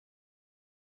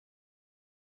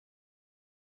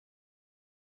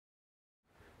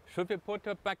Should we put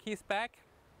the back keys back?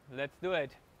 Let's do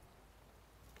it.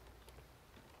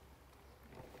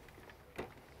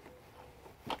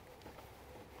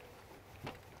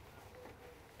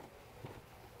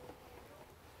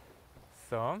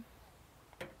 So,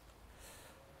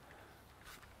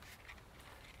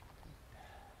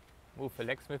 move the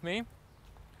legs with me.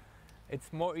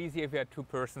 It's more easy if you are two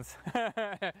persons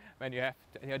when you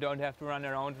don't have to run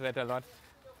around that a lot.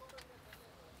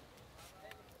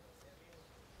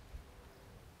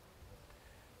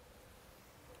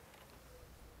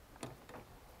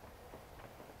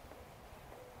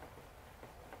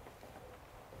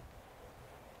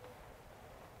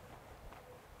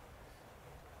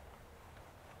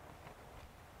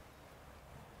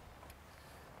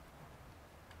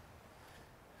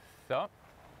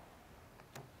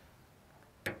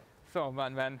 So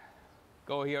when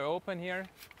go here, open here,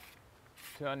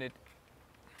 turn it,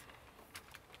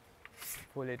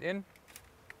 pull it in.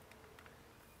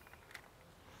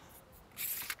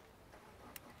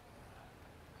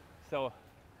 So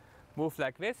move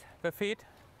like this, the feet.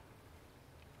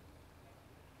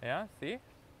 Yeah, see?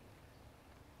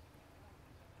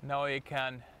 Now you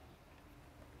can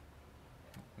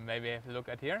maybe have a look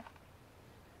at here.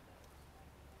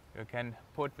 You can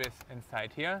put this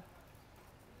inside here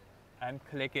and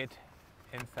click it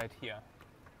inside here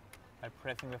by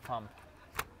pressing the thumb.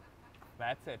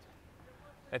 That's it.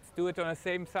 Let's do it on the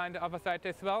same side, the other side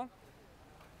as well.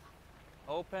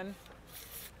 Open,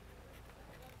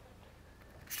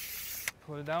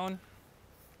 pull down,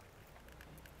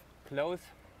 close,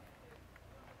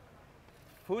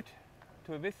 foot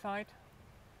to this side,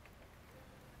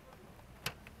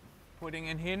 putting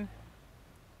in here,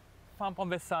 thumb on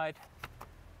this side,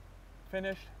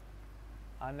 finished.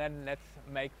 And then let's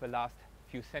make the last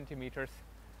few centimeters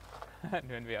and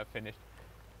when we are finished.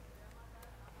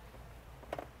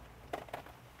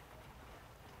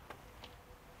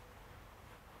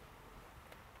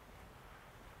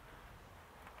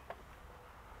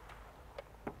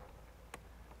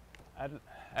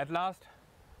 At last,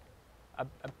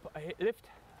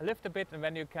 lift a bit, and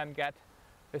then you can get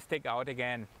the stick out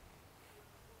again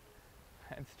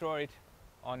and store it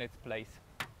on its place.